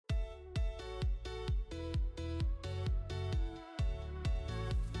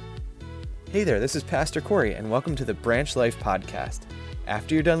Hey there, this is Pastor Corey, and welcome to the Branch Life Podcast.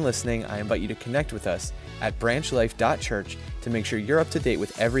 After you're done listening, I invite you to connect with us at branchlife.church to make sure you're up to date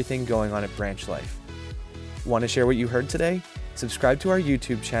with everything going on at Branch Life. Want to share what you heard today? Subscribe to our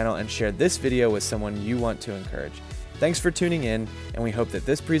YouTube channel and share this video with someone you want to encourage. Thanks for tuning in, and we hope that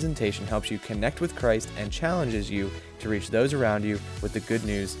this presentation helps you connect with Christ and challenges you to reach those around you with the good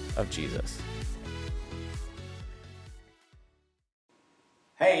news of Jesus.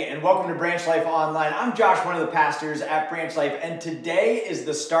 Hey, and welcome to Branch Life Online. I'm Josh, one of the pastors at Branch Life, and today is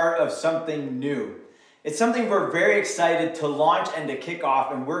the start of something new. It's something we're very excited to launch and to kick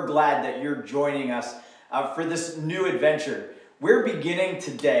off, and we're glad that you're joining us for this new adventure. We're beginning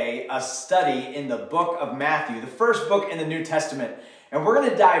today a study in the book of Matthew, the first book in the New Testament, and we're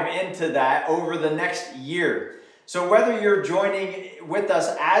going to dive into that over the next year. So whether you're joining with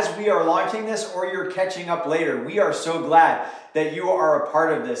us as we are launching this or you're catching up later, we are so glad that you are a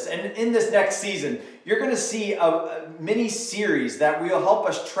part of this. And in this next season, you're going to see a mini series that will help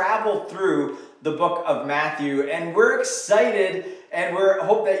us travel through the book of Matthew. And we're excited, and we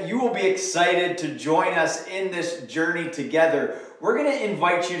hope that you will be excited to join us in this journey together. We're going to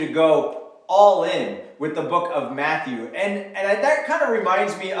invite you to go all in with the book of Matthew. And that kind of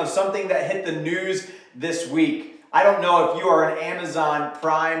reminds me of something that hit the news this week. I don't know if you are an Amazon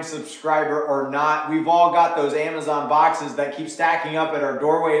Prime subscriber or not. We've all got those Amazon boxes that keep stacking up at our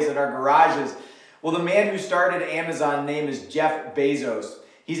doorways and our garages. Well, the man who started Amazon, name is Jeff Bezos.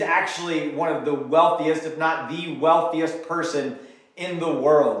 He's actually one of the wealthiest, if not the wealthiest person in the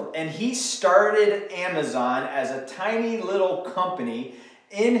world. And he started Amazon as a tiny little company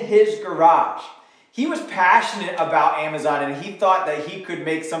in his garage. He was passionate about Amazon, and he thought that he could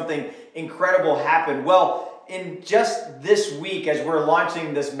make something incredible happen. Well, in just this week, as we're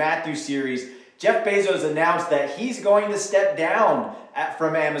launching this Matthew series, Jeff Bezos announced that he's going to step down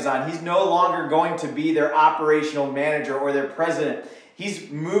from Amazon. He's no longer going to be their operational manager or their president. He's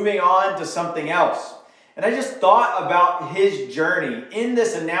moving on to something else. And I just thought about his journey. In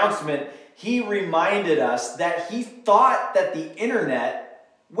this announcement, he reminded us that he thought that the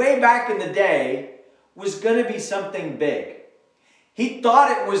internet, way back in the day, was going to be something big. He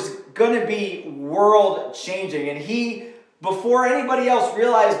thought it was going to be world changing, and he, before anybody else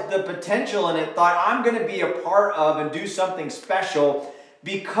realized the potential in it, thought, I'm going to be a part of and do something special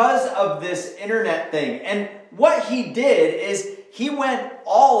because of this internet thing. And what he did is he went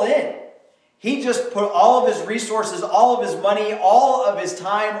all in. He just put all of his resources, all of his money, all of his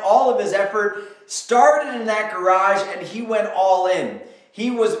time, all of his effort, started in that garage, and he went all in. He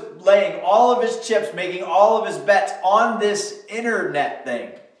was laying all of his chips, making all of his bets on this internet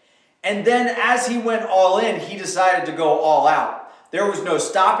thing. And then as he went all in, he decided to go all out. There was no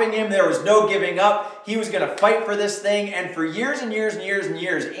stopping him. There was no giving up. He was going to fight for this thing. And for years and years and years and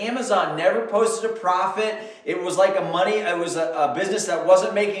years, Amazon never posted a profit. It was like it was a business that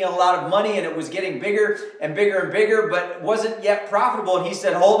wasn't making a lot of money, and it was getting bigger and bigger and bigger, but wasn't yet profitable. And he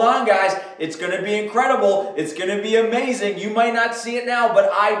said, hold on, guys. It's going to be incredible. It's going to be amazing. You might not see it now, but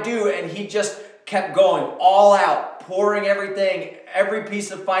I do. And he just kept going all out, pouring everything, every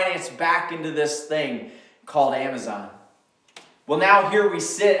piece of finance back into this thing called Amazon. Well, now here we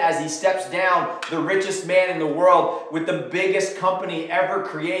sit as he steps down, the richest man in the world with the biggest company ever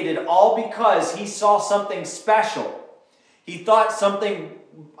created, all because he saw something special. He thought something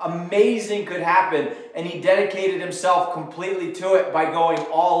amazing could happen, and he dedicated himself completely to it by going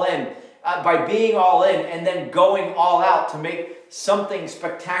all in, by being all in, and then going all out to make something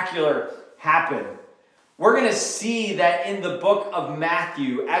spectacular happen. We're going to see that in the book of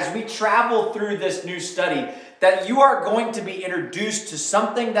Matthew, as we travel through this new study, that you are going to be introduced to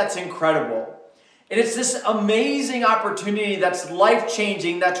something that's incredible. And it's this amazing opportunity that's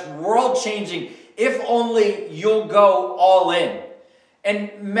life-changing, that's world-changing, if only you'll go all in.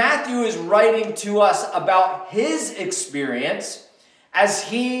 And Matthew is writing to us about his experience as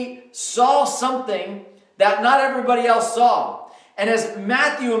he saw something that not everybody else saw. And as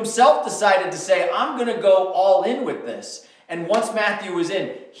Matthew himself decided to say, I'm going to go all in with this. And once Matthew was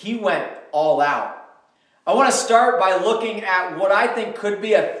in, he went all out. I want to start by looking at what I think could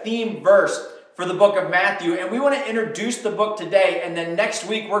be a theme verse for the book of Matthew. And we want to introduce the book today. And then next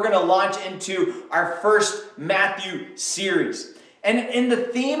week, we're going to launch into our first Matthew series. And in the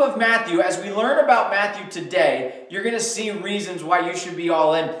theme of Matthew, as we learn about Matthew today, you're going to see reasons why you should be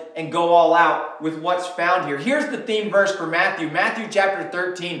all in and go all out with what's found here. Here's the theme verse for Matthew. Matthew chapter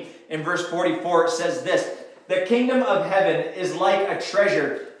 13 in verse 44, it says this: the kingdom of heaven is like a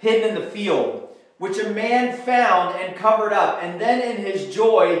treasure hidden in the field, which a man found and covered up. And then in his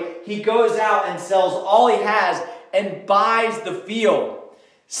joy, he goes out and sells all he has and buys the field.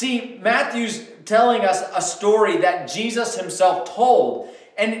 See, Matthew's telling us a story that Jesus himself told.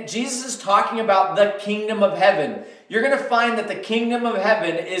 And Jesus is talking about the kingdom of heaven. You're going to find that the kingdom of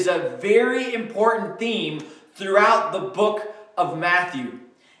heaven is a very important theme throughout the book of Matthew.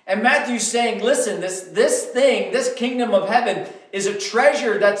 And Matthew's saying, listen, this kingdom of heaven is a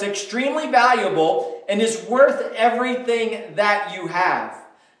treasure that's extremely valuable and is worth everything that you have.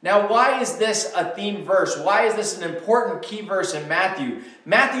 Now, why is this a theme verse? Why is this an important key verse in Matthew?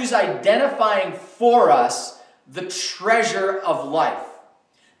 Matthew's identifying for us the treasure of life.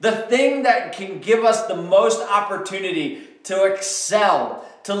 The thing that can give us the most opportunity to excel,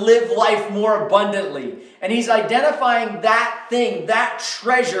 to live life more abundantly. And he's identifying that thing, that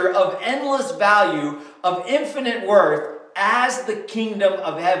treasure of endless value, of infinite worth, as the kingdom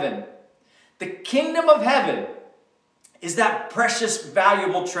of heaven. The kingdom of heaven is that precious,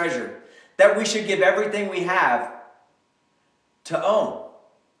 valuable treasure that we should give everything we have to own.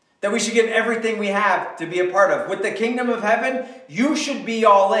 That we should give everything we have to be a part of. With the kingdom of heaven, you should be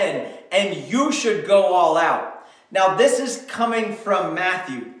all in and you should go all out. Now, this is coming from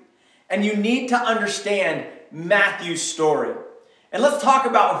Matthew, and you need to understand Matthew's story. And let's talk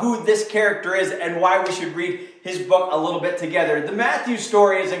about who this character is and why we should read his book a little bit together. The Matthew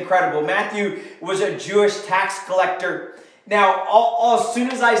story is incredible. Matthew was a Jewish tax collector. Now, as soon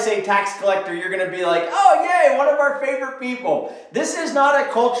as I say tax collector, you're going to be like, oh, yay, one of our favorite people. This is not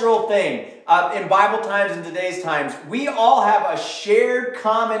a cultural thing. In Bible times and today's times, we all have a shared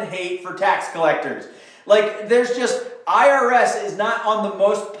common hate for tax collectors. Like, there's just, IRS is not on the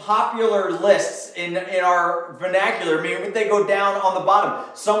most popular lists in our vernacular. I mean, they go down on the bottom.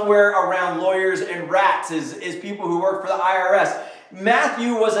 Somewhere around lawyers and rats is people who work for the IRS.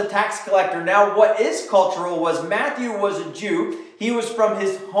 Matthew was a tax collector. Now, what is cultural was Matthew was a Jew. He was from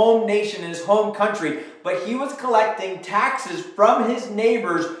his home nation, his home country, but he was collecting taxes from his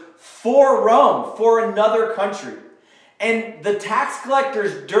neighbors for Rome, for another country. And the tax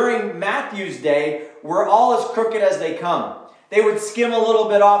collectors during Matthew's day were all as crooked as they come. They would skim a little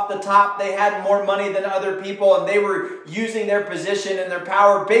bit off the top. They had more money than other people, and they were using their position and their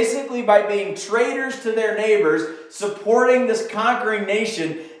power basically by being traitors to their neighbors, supporting this conquering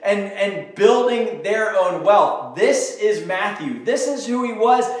nation, and building their own wealth. This is Matthew. This is who he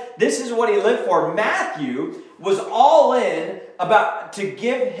was. This is what he lived for. Matthew was all in about to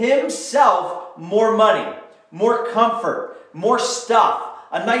give himself more money, more comfort, more stuff,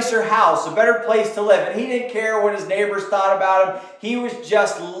 a nicer house, a better place to live. And he didn't care what his neighbors thought about him. He was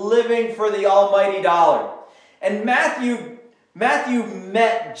just living for the almighty dollar. And Matthew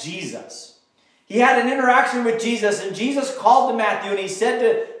met Jesus. He had an interaction with Jesus, and Jesus called to Matthew, and he said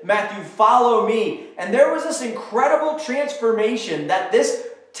to Matthew, follow me. And there was this incredible transformation that this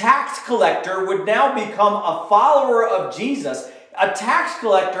tax collector would now become a follower of Jesus. A tax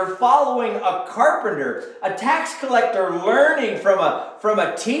collector following a carpenter, a tax collector learning from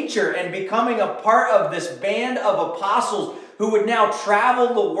a teacher and becoming a part of this band of apostles who would now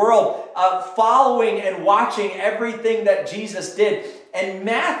travel the world following and watching everything that Jesus did. And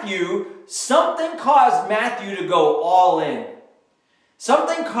something caused Matthew to go all in.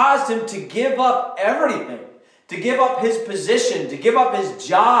 Something caused him to give up everything, to give up his position, to give up his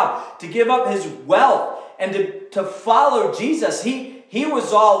job, to give up his wealth, and to follow Jesus. He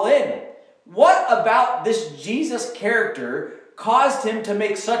was all in. What about this Jesus character caused him to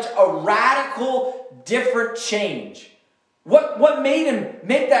make such a radical, different change? What made him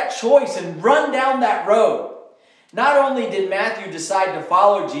make that choice and run down that road? Not only did Matthew decide to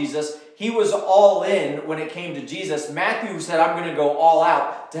follow Jesus, he was all in when it came to Jesus. Matthew said, I'm going to go all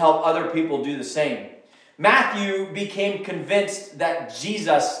out to help other people do the same. Matthew became convinced that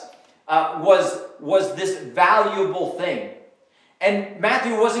Jesus was this valuable thing. And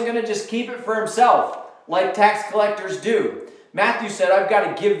Matthew wasn't going to just keep it for himself like tax collectors do. Matthew said, I've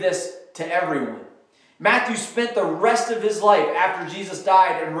got to give this to everyone. Matthew spent the rest of his life after Jesus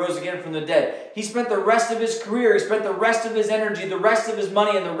died and rose again from the dead. He spent the rest of his career, he spent the rest of his energy, the rest of his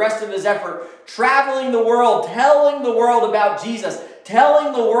money, and the rest of his effort traveling the world, telling the world about Jesus,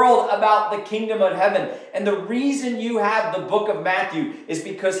 telling the world about the kingdom of heaven. And the reason you have the book of Matthew is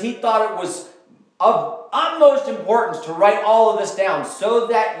because he thought it was of utmost importance to write all of this down so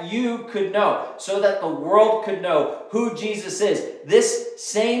that you could know, so that the world could know who Jesus is. This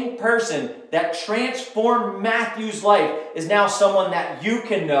same person that transformed Matthew's life is now someone that you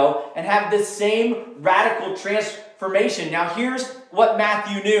can know and have this same radical transformation. Now here's what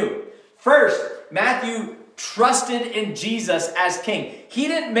Matthew knew. First, Matthew trusted in Jesus as king. He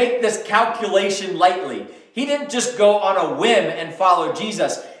didn't make this calculation lightly. He didn't just go on a whim and follow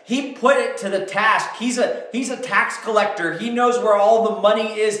Jesus. He put it to the task. He's a tax collector. He knows where all the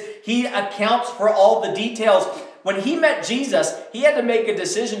money is. He accounts for all the details. When he met Jesus, he had to make a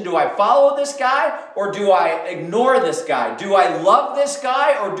decision. Do I follow this guy or do I ignore this guy? Do I love this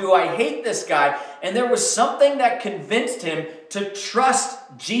guy or do I hate this guy? And there was something that convinced him to trust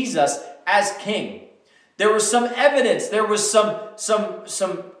Jesus as king. There was some evidence. There was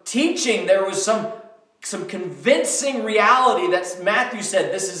some teaching. There was some convincing reality that Matthew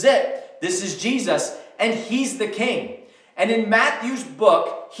said, this is it. This is Jesus, and he's the king. And in Matthew's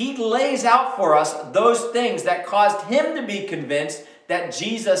book, he lays out for us those things that caused him to be convinced that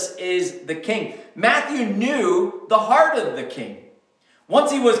Jesus is the king. Matthew knew the heart of the king.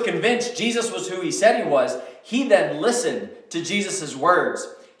 Once he was convinced Jesus was who he said he was, he then listened to Jesus' words.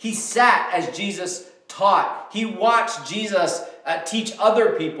 He sat as Jesus taught. He watched Jesus teach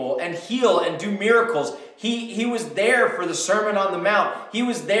other people and heal and do miracles. He was there for the Sermon on the Mount. He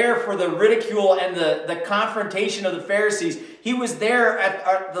was there for the ridicule and the confrontation of the Pharisees. He was there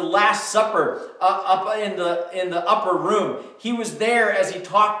at the Last Supper up in the upper room. He was there as he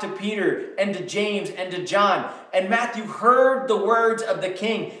talked to Peter and to James and to John. And Matthew heard the words of the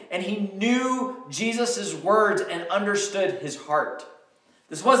king, and he knew Jesus' words and understood his heart.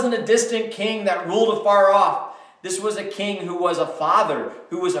 This wasn't a distant king that ruled afar off. This was a king who was a father,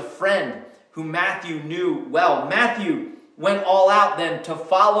 who was a friend, who Matthew knew well. Matthew went all out then to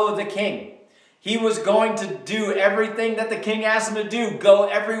follow the king. He was going to do everything that the king asked him to do, go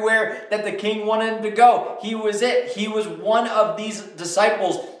everywhere that the king wanted him to go. He was it. He was one of these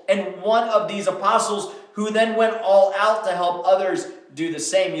disciples and one of these apostles who then went all out to help others do the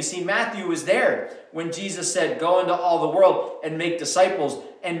same. You see, Matthew was there when Jesus said, go into all the world and make disciples.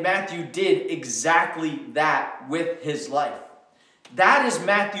 And Matthew did exactly that with his life. That is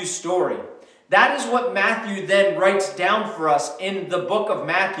Matthew's story. That is what Matthew then writes down for us in the book of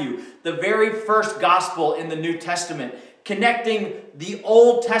Matthew, the very first gospel in the New Testament, connecting the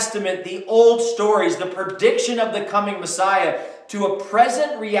Old Testament, the old stories, the prediction of the coming Messiah to a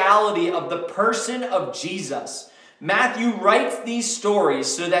present reality of the person of Jesus. Matthew writes these stories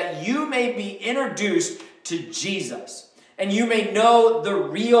so that you may be introduced to Jesus and you may know the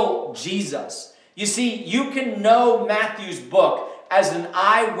real Jesus. You see, you can know Matthew's book as an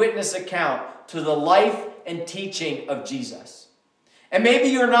eyewitness account to the life and teaching of Jesus. And maybe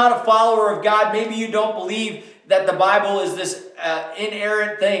you're not a follower of God. Maybe you don't believe that the Bible is this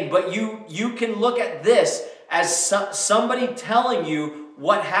inerrant thing. But you can look at this as somebody telling you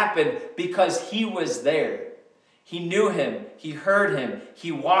what happened because he was there. He knew him. He heard him.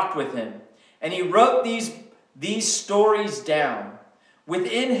 He walked with him. And he wrote these stories down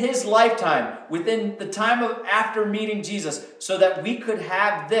within his lifetime, within the time of after meeting Jesus, so that we could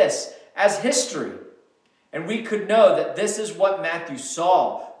have this as history. And we could know that this is what Matthew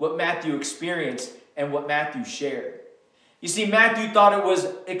saw, what Matthew experienced, and what Matthew shared. You see, Matthew thought it was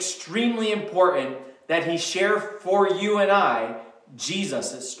extremely important that he share for you and I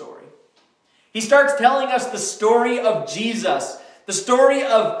Jesus' story. He starts telling us the story of Jesus, the story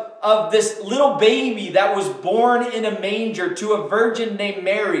of this little baby that was born in a manger to a virgin named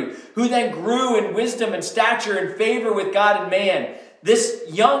Mary, who then grew in wisdom and stature and favor with God and man. This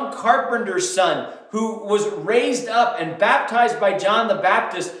young carpenter's son who was raised up and baptized by John the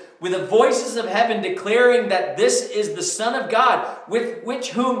Baptist with the voices of heaven declaring that this is the Son of God with which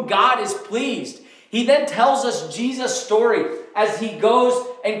whom God is pleased. He then tells us Jesus' story as he goes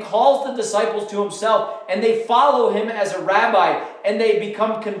and calls the disciples to himself, and they follow him as a rabbi, and they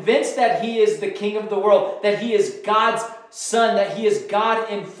become convinced that he is the King of the world, that he is God's Son, that he is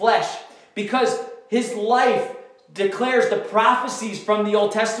God in flesh, because his life declares the prophecies from the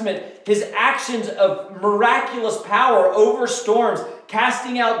Old Testament, his actions of miraculous power over storms,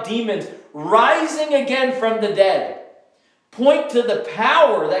 casting out demons, rising again from the dead, point to the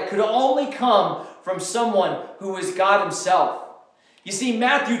power that could only come from someone who is God himself. You see,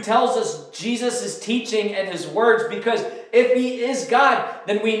 Matthew tells us Jesus' teaching and his words because if he is God,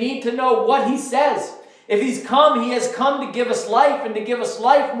 then we need to know what he says. If he's come, he has come to give us life and to give us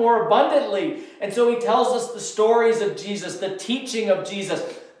life more abundantly. And so he tells us the stories of Jesus, the teaching of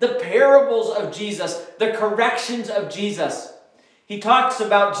Jesus, the parables of Jesus, the corrections of Jesus. He talks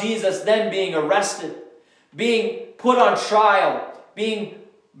about Jesus then being arrested, being put on trial, being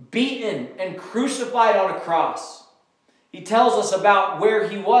beaten and crucified on a cross. He tells us about where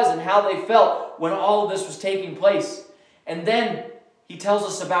he was and how they felt when all of this was taking place. And then he tells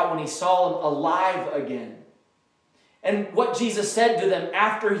us about when he saw them alive again. And what Jesus said to them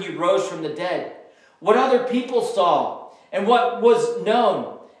after he rose from the dead. What other people saw and what was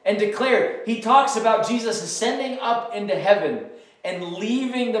known and declared. He talks about Jesus ascending up into heaven and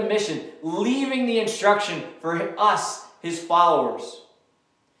leaving the mission, leaving the instruction for us, his followers.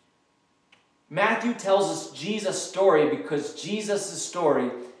 Matthew tells us Jesus' story because Jesus'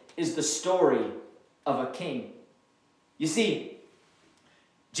 story is the story of a king. You see,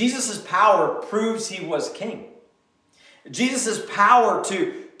 Jesus' power proves he was king. Jesus' power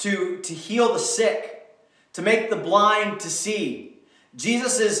to heal the sick, to make the blind to see.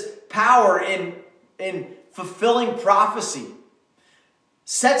 Jesus' power in fulfilling prophecy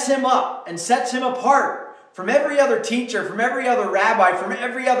sets him up and sets him apart from every other teacher, from every other rabbi, from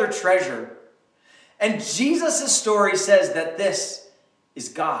every other treasure. And Jesus' story says that this is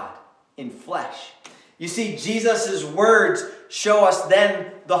God in flesh. You see, Jesus' words show us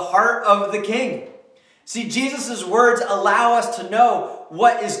then the heart of the king. See, Jesus' words allow us to know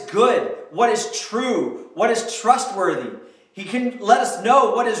what is good, what is true, what is trustworthy. He can let us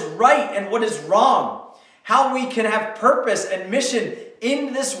know what is right and what is wrong, how we can have purpose and mission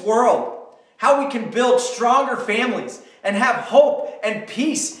in this world, how we can build stronger families and have hope and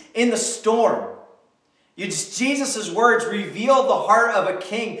peace in the storm. Jesus' words reveal the heart of a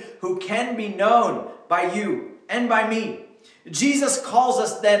king who can be known by you and by me. Jesus calls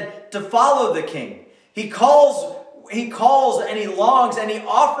us then to follow the king. He calls and he longs and he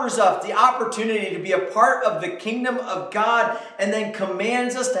offers us the opportunity to be a part of the kingdom of God, and then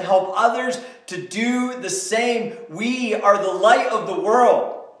commands us to help others to do the same. We are the light of the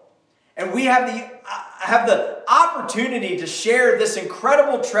world, and we have the opportunity to share this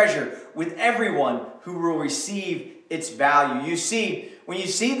incredible treasure with everyone who will receive its value. You see, when you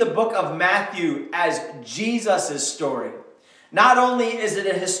see the book of Matthew as Jesus' story, not only is it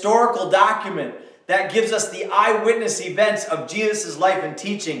a historical document that gives us the eyewitness events of Jesus' life and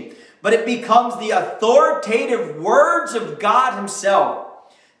teaching, but it becomes the authoritative words of God himself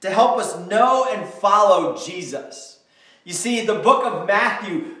to help us know and follow Jesus. You see, the book of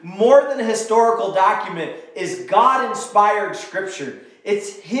Matthew, more than a historical document, is God-inspired scripture.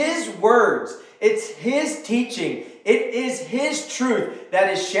 It's his words. It's his teaching. It is his truth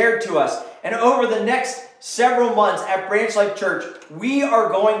that is shared to us. And over the next several months at Branch Life Church, we are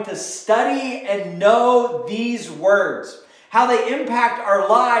going to study and know these words, how they impact our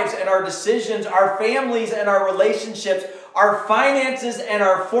lives and our decisions, our families and our relationships, our finances and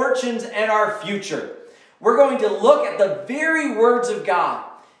our fortunes and our future. We're going to look at the very words of God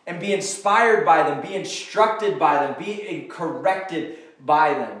and be inspired by them, be instructed by them, be corrected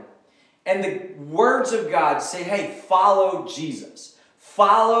by them. And the words of God say, hey, follow Jesus.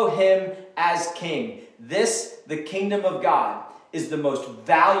 Follow him as king. This, the kingdom of God, is the most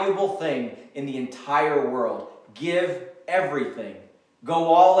valuable thing in the entire world. Give everything.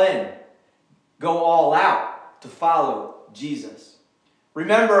 Go all in. Go all out to follow Jesus.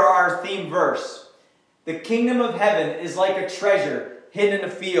 Remember our theme verse. The kingdom of heaven is like a treasure hidden in a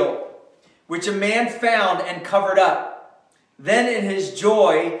field, which a man found and covered up. Then in his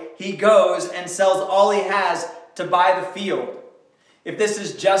joy, he goes and sells all he has to buy the field. If this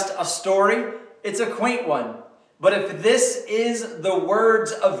is just a story, it's a quaint one. But if this is the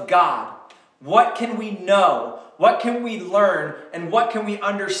words of God, what can we know? What can we learn? And what can we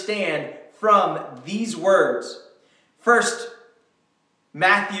understand from these words? First,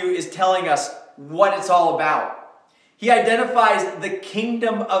 Matthew is telling us what it's all about. He identifies the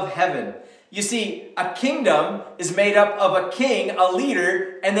kingdom of heaven. You see, a kingdom is made up of a king, a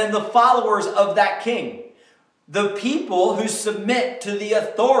leader, and then the followers of that king. The people who submit to the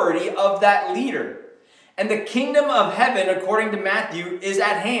authority of that leader. And the kingdom of heaven, according to Matthew, is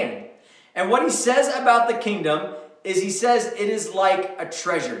at hand. And what he says about the kingdom is he says it is like a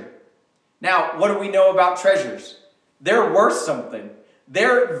treasure. Now, what do we know about treasures? They're worth something.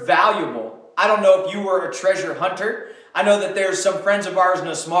 They're valuable. I don't know if you were a treasure hunter. I know that there's some friends of ours in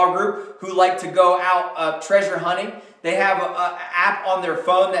a small group who like to go out treasure hunting. They have an app on their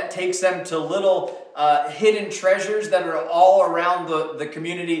phone that takes them to little hidden treasures that are all around the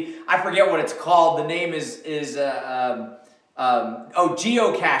community. I forget what it's called. The name is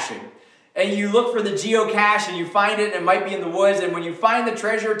geocaching. And you look for the geocache and you find it, and it might be in the woods. And when you find the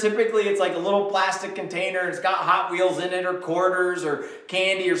treasure, typically it's like a little plastic container. It's got Hot Wheels in it or quarters or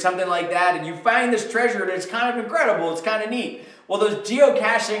candy or something like that. And you find this treasure and it's kind of incredible. It's kind of neat. Well, those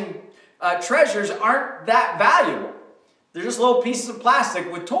geocaching treasures aren't that valuable. They're just little pieces of plastic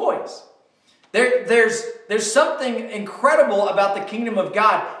with toys. There's something incredible about the kingdom of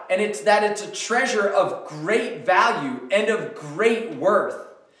God, and it's that it's a treasure of great value and of great worth.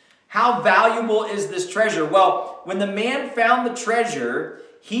 How valuable is this treasure? Well, when the man found the treasure,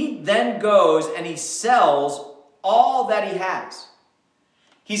 he then goes and he sells all that he has.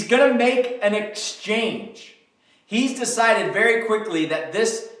 He's going to make an exchange. He's decided very quickly that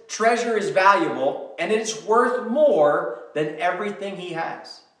this treasure is valuable and it's worth more than everything he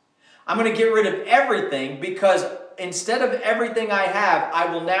has. I'm going to get rid of everything because instead of everything I have,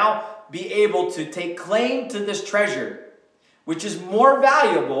 I will now be able to take claim to this treasure, which is more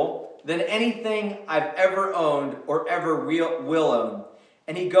valuable than anything I've ever owned or ever will own.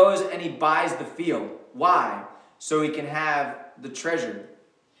 And he goes and he buys the field. Why? So he can have the treasure.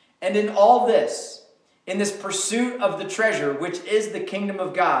 And in all this, in this pursuit of the treasure, which is the kingdom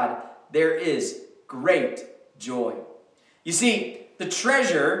of God, there is great joy. You see, the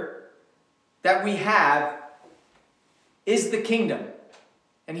treasure that we have is the kingdom.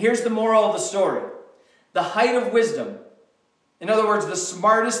 And here's the moral of the story. The height of wisdom, in other words, the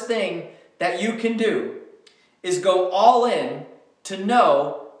smartest thing that you can do, is go all in to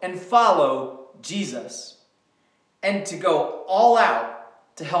know and follow Jesus. And to go all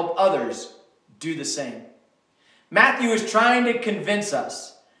out to help others do the same. Matthew is trying to convince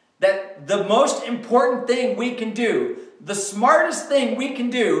us that the most important thing we can do, the smartest thing we can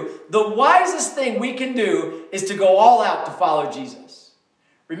do, the wisest thing we can do is to go all out to follow Jesus.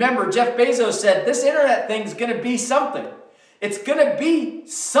 Remember, Jeff Bezos said this internet thing is going to be something. It's going to be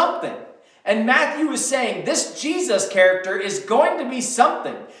something. And Matthew is saying this Jesus character is going to be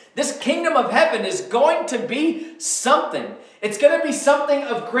something. This kingdom of heaven is going to be something. It's going to be something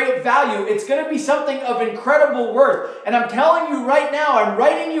of great value. It's going to be something of incredible worth. And I'm telling you right now, I'm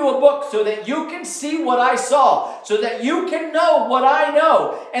writing you a book so that you can see what I saw, so that you can know what I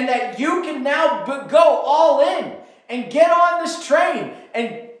know, and that you can now go all in and get on this train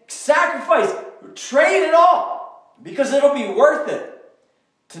and sacrifice, trade it all, because it'll be worth it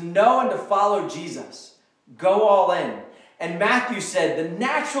to know and to follow Jesus. Go all in. And Matthew said the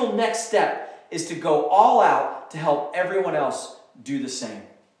natural next step is to go all out to help everyone else do the same.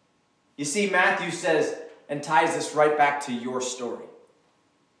 You see, Matthew says and ties this right back to your story.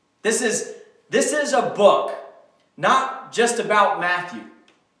 This is a book not just about Matthew,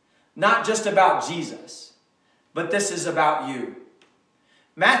 not just about Jesus, but this is about you.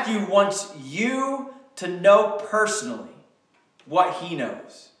 Matthew wants you to know personally what he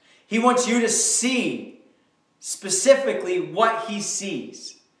knows. He wants you to see specifically what he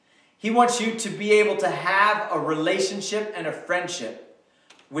sees. He wants you to be able to have a relationship and a friendship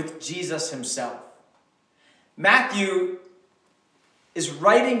with Jesus himself. Matthew is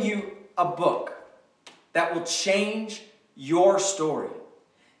writing you a book that will change your story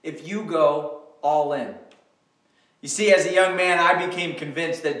if you go all in. You see, as a young man, I became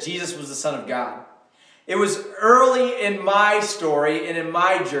convinced that Jesus was the Son of God. It was early in my story and in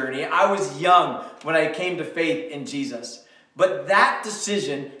my journey. I was young when I came to faith in Jesus. But that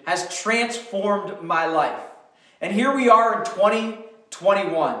decision has transformed my life. And here we are in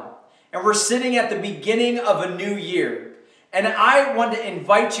 2021. And we're sitting at the beginning of a new year. And I want to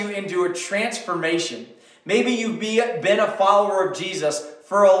invite you into a transformation. Maybe you've been a follower of Jesus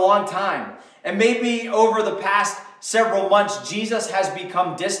for a long time. And maybe over the past several months, Jesus has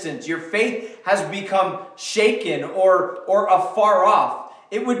become distant. Your faith has become shaken or afar off.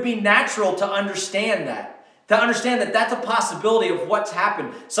 It would be natural to understand that. To understand that that's a possibility of what's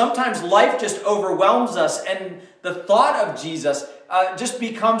happened. Sometimes life just overwhelms us and the thought of Jesus just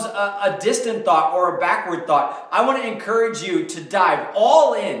becomes a distant thought or a backward thought. I want to encourage you to dive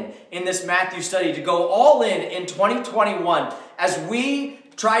all in this Matthew study, to go all in 2021 as we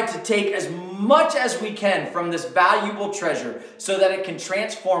try to take as much as we can from this valuable treasure so that it can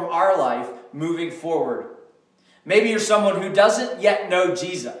transform our life moving forward. Maybe you're someone who doesn't yet know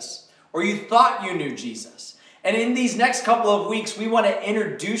Jesus, or you thought you knew Jesus. And in these next couple of weeks, we want to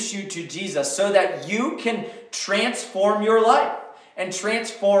introduce you to Jesus so that you can transform your life and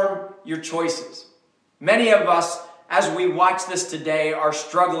transform your choices. Many of us, as we watch this today, are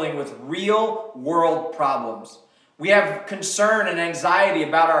struggling with real world problems. We have concern and anxiety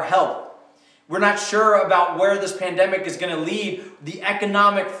about our health. We're not sure about where this pandemic is going to lead, the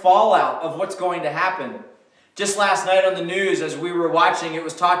economic fallout of what's going to happen. Just last night on the news, as we were watching, it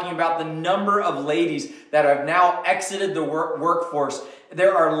was talking about the number of ladies that have now exited the workforce.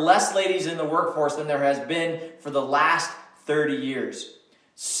 There are less ladies in the workforce than there has been for the last 30 years.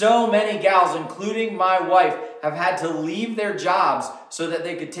 So many gals, including my wife, have had to leave their jobs so that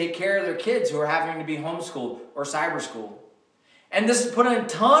they could take care of their kids who are having to be homeschooled or cyber schooled. And this has put a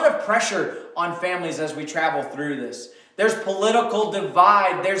ton of pressure on families as we travel through this. There's political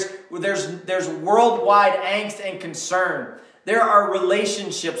divide. There's worldwide angst and concern. There are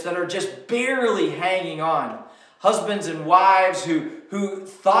relationships that are just barely hanging on. Husbands and wives who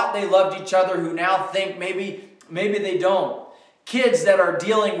thought they loved each other, who now think maybe they don't. Kids that are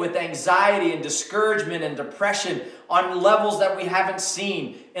dealing with anxiety and discouragement and depression on levels that we haven't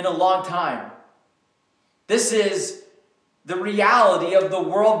seen in a long time. This is the reality of the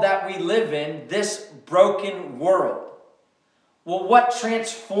world that we live in, this broken world. Well, what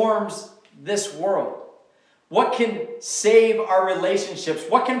transforms this world? What can save our relationships?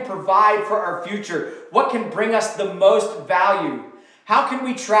 What can provide for our future? What can bring us the most value? How can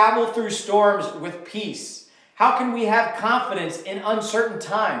we travel through storms with peace? How can we have confidence in uncertain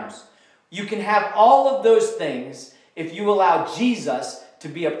times? You can have all of those things if you allow Jesus to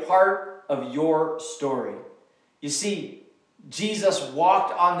be a part of your story. You see, Jesus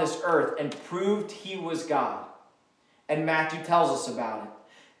walked on this earth and proved he was God. And Matthew tells us about it.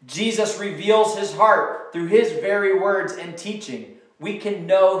 Jesus reveals his heart through his very words and teaching. We can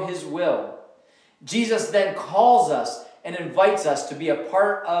know his will. Jesus then calls us and invites us to be a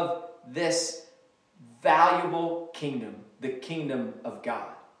part of this valuable kingdom, the kingdom of God.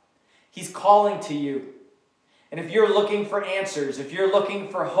 He's calling to you. And if you're looking for answers, if you're looking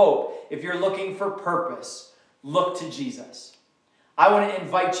for hope, if you're looking for purpose, look to Jesus. I want to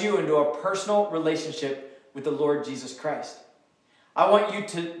invite you into a personal relationship with the Lord Jesus Christ. I want you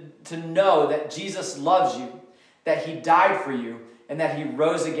to know that Jesus loves you, that he died for you, and that he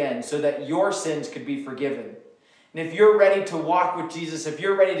rose again so that your sins could be forgiven. And if you're ready to walk with Jesus, if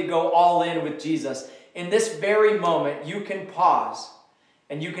you're ready to go all in with Jesus, in this very moment, you can pause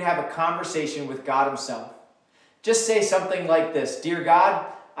and you can have a conversation with God himself. Just say something like this: Dear God,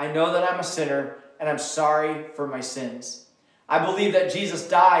 I know that I'm a sinner and I'm sorry for my sins. I believe that Jesus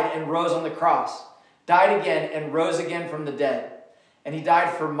died and rose on the cross, died again and rose again from the dead, and he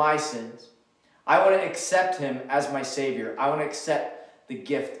died for my sins. I want to accept him as my Savior. I want to accept the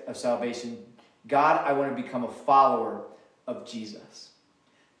gift of salvation. God, I want to become a follower of Jesus.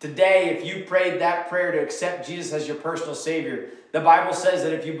 Today, if you prayed that prayer to accept Jesus as your personal Savior, the Bible says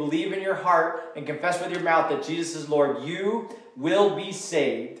that if you believe in your heart and confess with your mouth that Jesus is Lord, you will be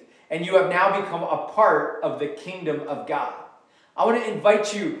saved, and you have now become a part of the kingdom of God. I want to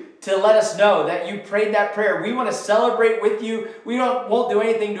invite you to let us know that you prayed that prayer. We want to celebrate with you. We won't do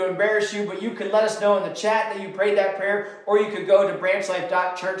anything to embarrass you, but you can let us know in the chat that you prayed that prayer, or you could go to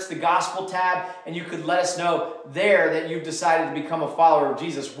branchlife.church, the gospel tab, and you could let us know there that you've decided to become a follower of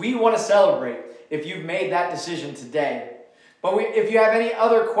Jesus. We want to celebrate if you've made that decision today. But if you have any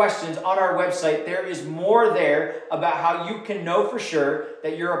other questions on our website, there is more there about how you can know for sure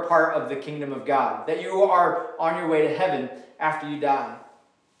that you're a part of the kingdom of God, that you are on your way to heaven after you die.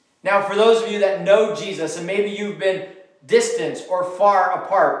 Now, for those of you that know Jesus, and maybe you've been distant or far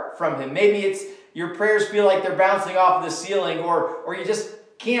apart from him, maybe it's your prayers feel like they're bouncing off the ceiling, or you just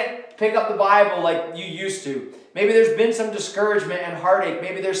can't pick up the Bible like you used to. Maybe there's been some discouragement and heartache.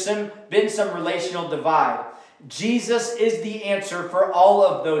 Maybe there's been some relational divide. Jesus is the answer for all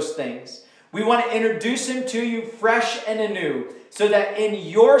of those things. We want to introduce him to you fresh and anew, so that in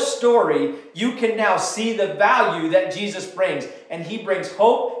your story, you can now see the value that Jesus brings. And he brings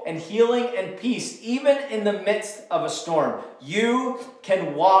hope and healing and peace, even in the midst of a storm. You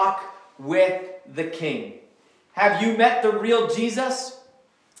can walk with the King. Have you met the real Jesus?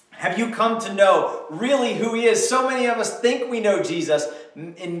 Have you come to know really who he is? So many of us think we know Jesus.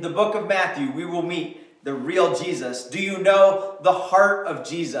 In the book of Matthew, we will meet the real Jesus. Do you know the heart of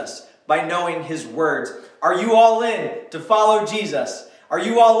Jesus by knowing his words? Are you all in to follow Jesus? Are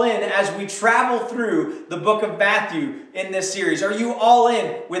you all in as we travel through the book of Matthew in this series? Are you all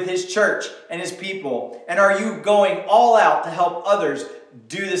in with his church and his people? And are you going all out to help others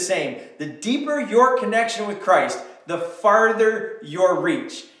do the same? The deeper your connection with Christ, the farther your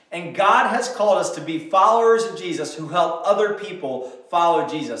reach. And God has called us to be followers of Jesus who help other people follow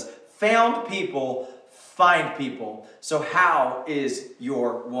Jesus. Found people find people. So how is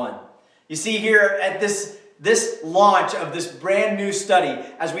your one? You see here at this launch of this brand new study,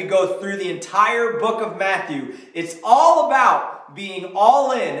 as we go through the entire book of Matthew, it's all about being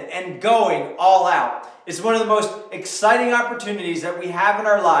all in and going all out. It's one of the most exciting opportunities that we have in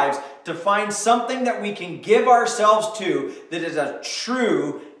our lives to find something that we can give ourselves to that is a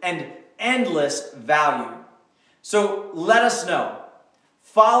true and endless value. So let us know.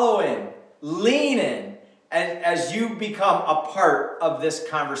 Follow in, lean in, as you become a part of this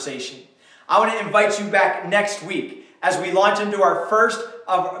conversation. I want to invite you back next week as we launch into our first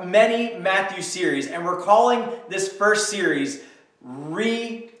of many Matthew series. And we're calling this first series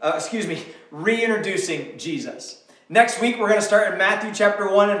Reintroducing Jesus. Next week, we're going to start in Matthew chapter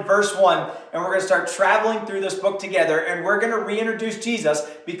 1 and verse 1, and we're going to start traveling through this book together, and we're going to reintroduce Jesus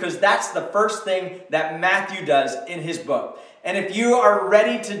because that's the first thing that Matthew does in his book. And if you are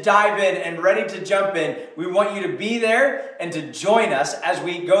ready to dive in and ready to jump in, we want you to be there and to join us as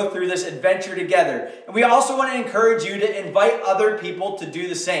we go through this adventure together. And we also want to encourage you to invite other people to do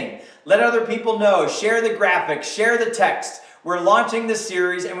the same. Let other people know, share the graphics, share the text. We're launching this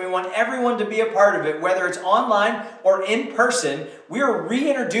series and we want everyone to be a part of it, whether it's online or in person. We are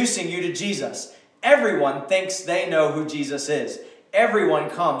reintroducing you to Jesus. Everyone thinks they know who Jesus is.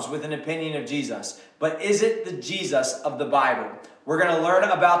 Everyone comes with an opinion of Jesus. But is it the Jesus of the Bible? We're going to learn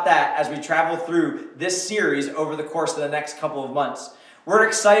about that as we travel through this series over the course of the next couple of months. We're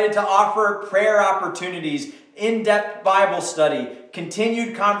excited to offer prayer opportunities, in-depth Bible study,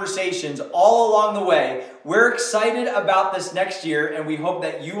 continued conversations all along the way. We're excited about this next year, and we hope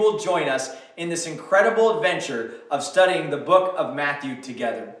that you will join us in this incredible adventure of studying the book of Matthew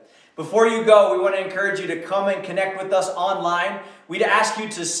together. Before you go, we want to encourage you to come and connect with us online. We'd ask you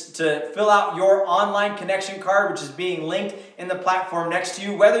to fill out your online connection card, which is being linked in the platform next to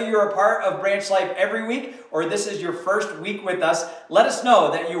you. Whether you're a part of Branch Life every week or this is your first week with us, let us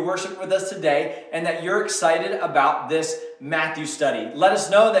know that you worship with us today and that you're excited about this Matthew study. Let us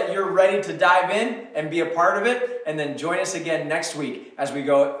know that you're ready to dive in and be a part of it, and then join us again next week as we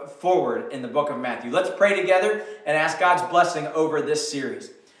go forward in the book of Matthew. Let's pray together and ask God's blessing over this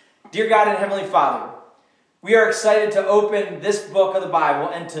series. Dear God and Heavenly Father, we are excited to open this book of the Bible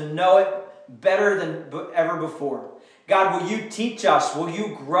and to know it better than ever before. God, will you teach us? Will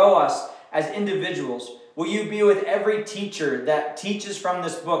you grow us as individuals? Will you be with every teacher that teaches from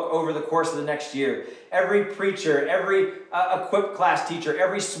this book over the course of the next year? Every preacher, every equipped class teacher,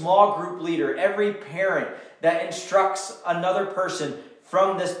 every small group leader, every parent that instructs another person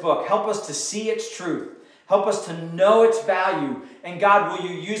from this book. Help us to see its truth. Help us to know its value. And God, will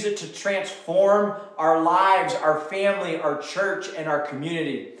you use it to transform our lives, our family, our church, and our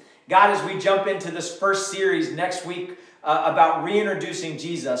community? God, as we jump into this first series next week about reintroducing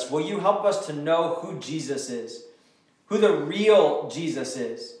Jesus, will you help us to know who Jesus is, who the real Jesus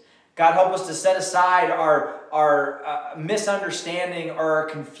is? God, help us to set aside our misunderstanding or our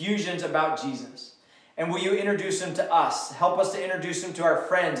confusions about Jesus. And will you introduce him to us? Help us to introduce him to our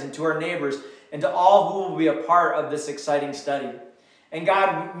friends and to our neighbors and to all who will be a part of this exciting study. And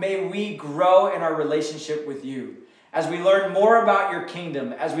God, may we grow in our relationship with you. As we learn more about your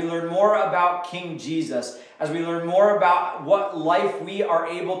kingdom, as we learn more about King Jesus, as we learn more about what life we are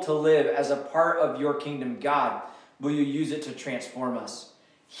able to live as a part of your kingdom, God, will you use it to transform us?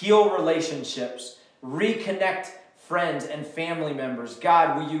 Heal relationships, reconnect friends and family members.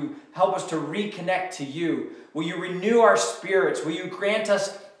 God, will you help us to reconnect to you? Will you renew our spirits? Will you grant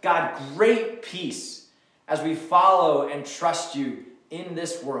us, God, great peace as we follow and trust you in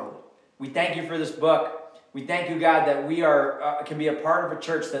this world? We thank you for this book. We thank you, God, that we can be a part of a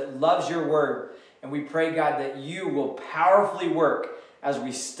church that loves your word. And we pray, God, that you will powerfully work as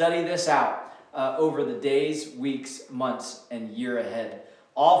we study this out over the days, weeks, months, and year ahead.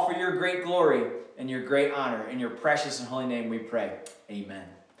 All for your great glory and your great honor. In your precious and holy name we pray. Amen.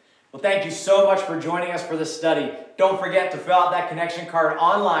 Well, thank you so much for joining us for this study. Don't forget to fill out that connection card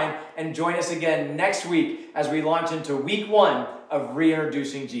online and join us again next week as we launch into week 1 of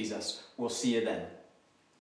Reintroducing Jesus. We'll see you then.